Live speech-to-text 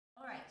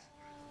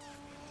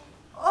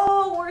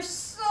we're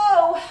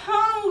so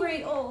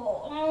hungry.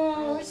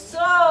 We're so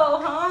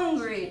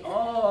hungry.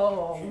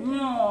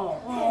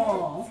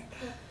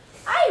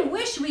 I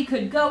wish we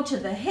could go to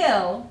the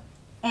hill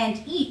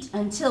and eat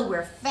until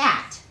we're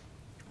fat.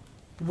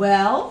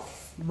 Well,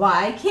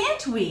 why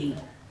can't we?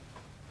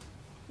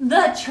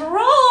 The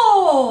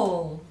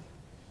troll!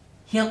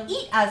 He'll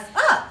eat us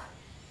up.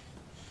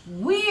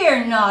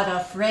 We're not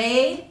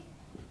afraid.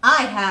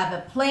 I have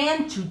a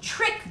plan to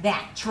trick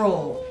that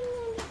troll.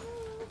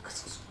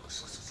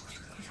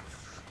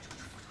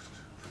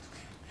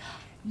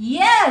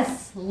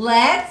 Yes,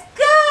 let's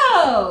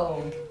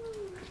go!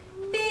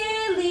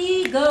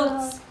 Billy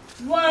goats,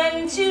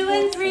 1, 2,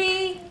 and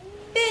 3.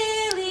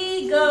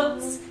 Billy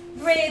goats,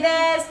 brave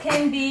as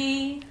can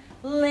be.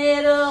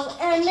 Little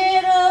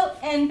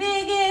and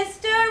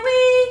biggest are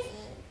we.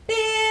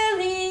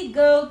 Billy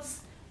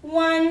goats,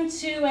 1,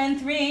 2, and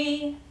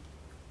 3.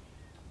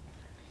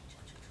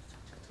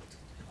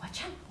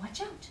 Watch out,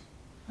 watch out,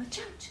 watch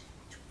out.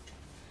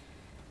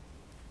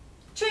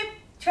 Trip,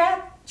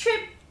 trap,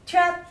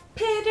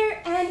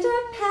 pitter and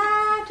a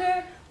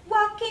patter.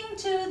 Walking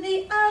to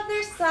the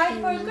other side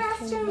for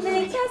grass to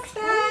make us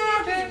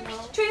fatter.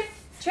 Trip,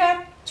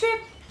 trap,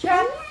 trip,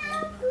 trap.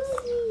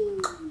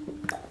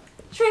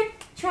 Trip,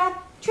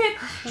 trap, trip,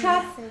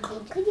 trap.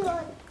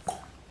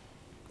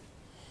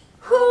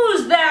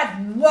 Who's that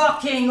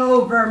walking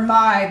over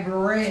my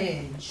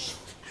bridge?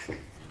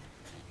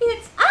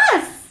 It's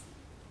us,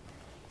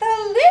 the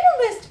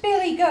littlest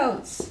Billy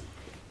Goats.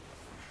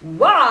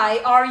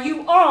 Why are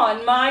you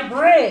on my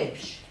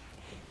bridge?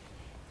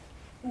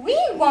 We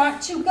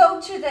want to go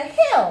to the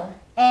hill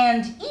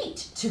and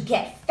eat to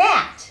get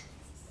fat.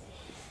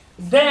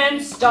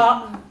 Then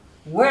stop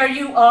where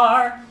you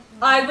are.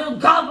 I will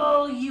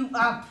gobble you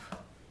up.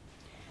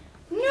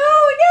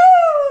 No,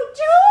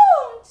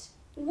 don't.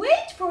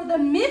 Wait for the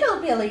middle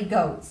Billy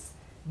Goats.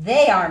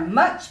 They are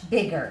much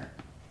bigger.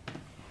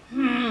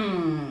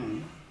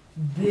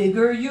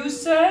 Bigger, you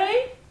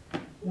say?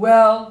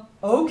 Well,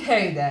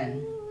 okay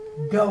then.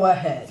 Go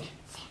ahead.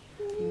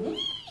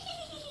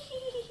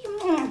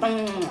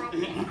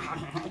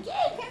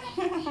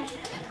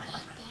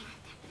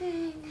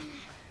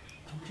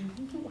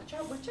 Watch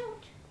out, watch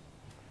out.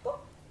 Oh.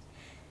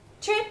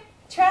 Trip,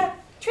 trap,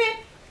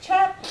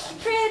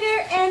 critter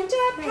and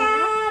a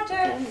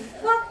patter.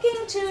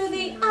 Walking to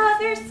the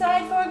other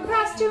side for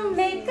grass to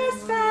make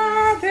us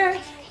fatter.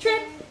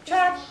 Trip,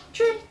 trap.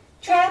 Trip,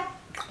 trap.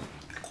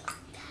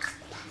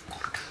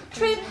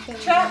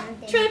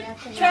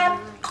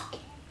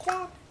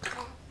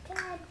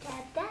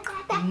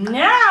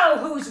 Now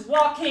who's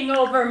walking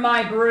over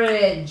my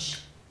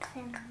bridge?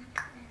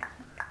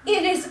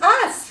 It is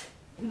us,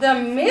 the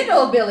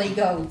middle Billy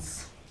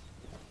Goats.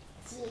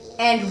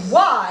 And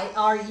why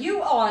are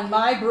you on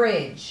my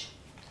bridge?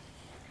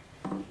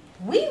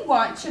 We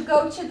want to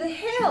go to the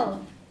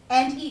hill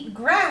and eat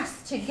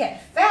grass to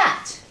get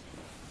fat.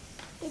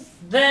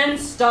 Then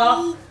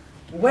stop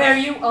where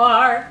you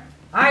are.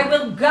 I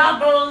will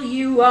gobble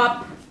you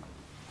up.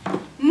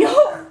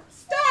 No,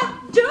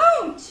 stop,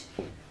 don't.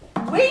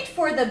 Wait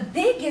for the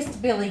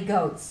biggest Billy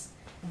Goats.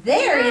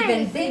 They're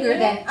even bigger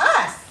than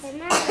us.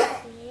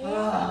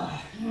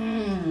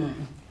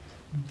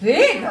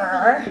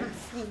 Bigger?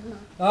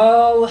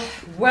 Oh,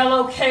 well,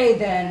 okay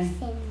then.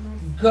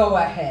 Go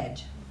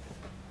ahead.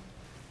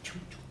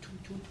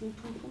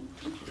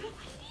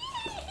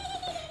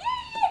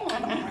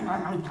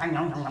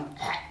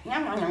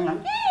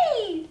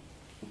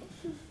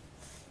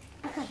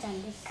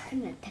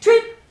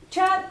 Trip,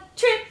 trap,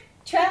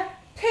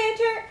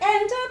 pitter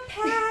and a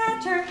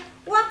patter.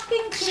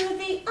 Walking to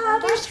the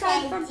other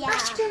side for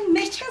grass to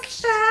make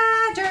us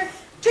fatter.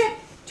 Trip,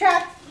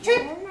 trap.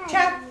 Trip,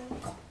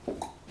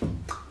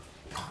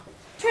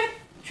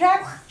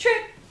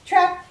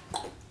 trap.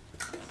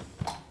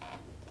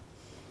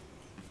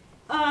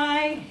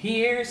 I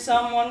hear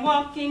someone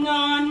walking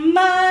on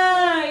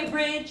my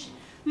bridge.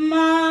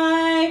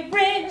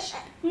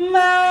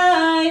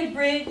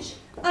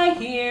 I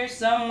hear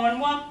someone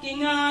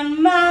walking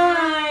on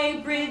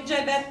my bridge.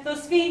 I bet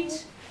those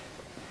feet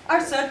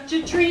are such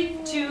a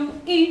treat to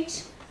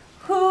eat.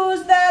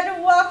 Who's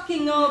that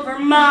walking over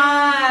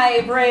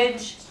my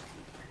bridge?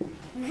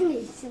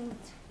 Who's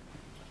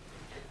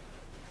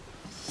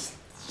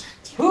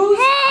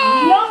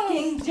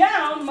knocking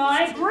down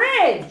my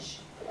bridge?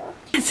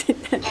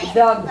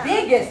 The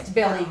biggest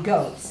Billy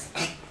Goats.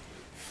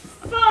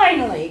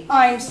 Finally,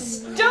 I'm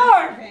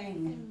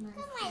starving.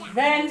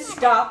 Then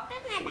stop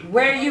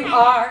where you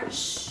are.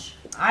 Shh,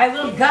 I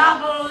will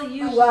gobble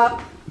you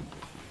up.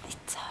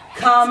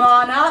 Come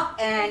on up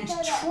and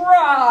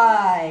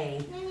try.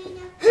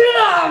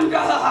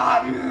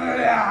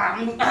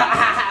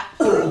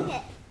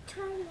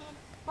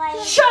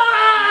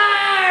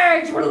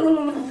 Charge!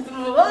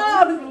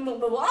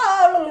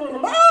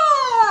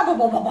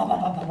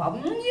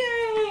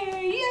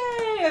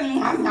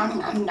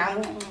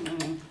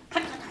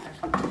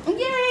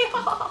 Yay!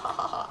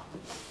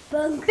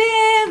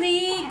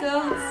 Billy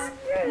Goats,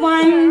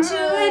 1, 2,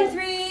 and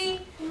 3.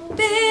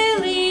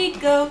 Billy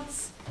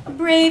Goats,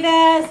 brave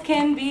as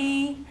can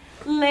be,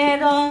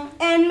 little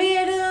and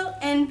middle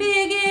and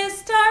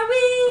biggest are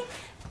we,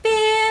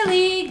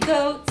 Billy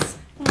Goats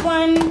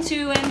 1,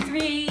 2, and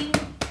 3.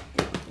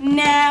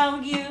 Now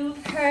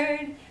you've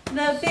heard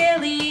the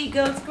Billy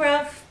Goats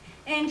Gruff,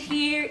 and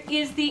here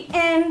is the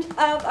end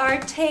of our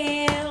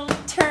tale.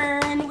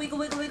 Turn, wiggle,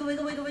 wiggle, wiggle,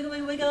 wiggle, wiggle,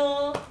 wiggle,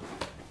 wiggle.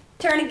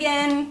 Turn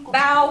again,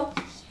 bow.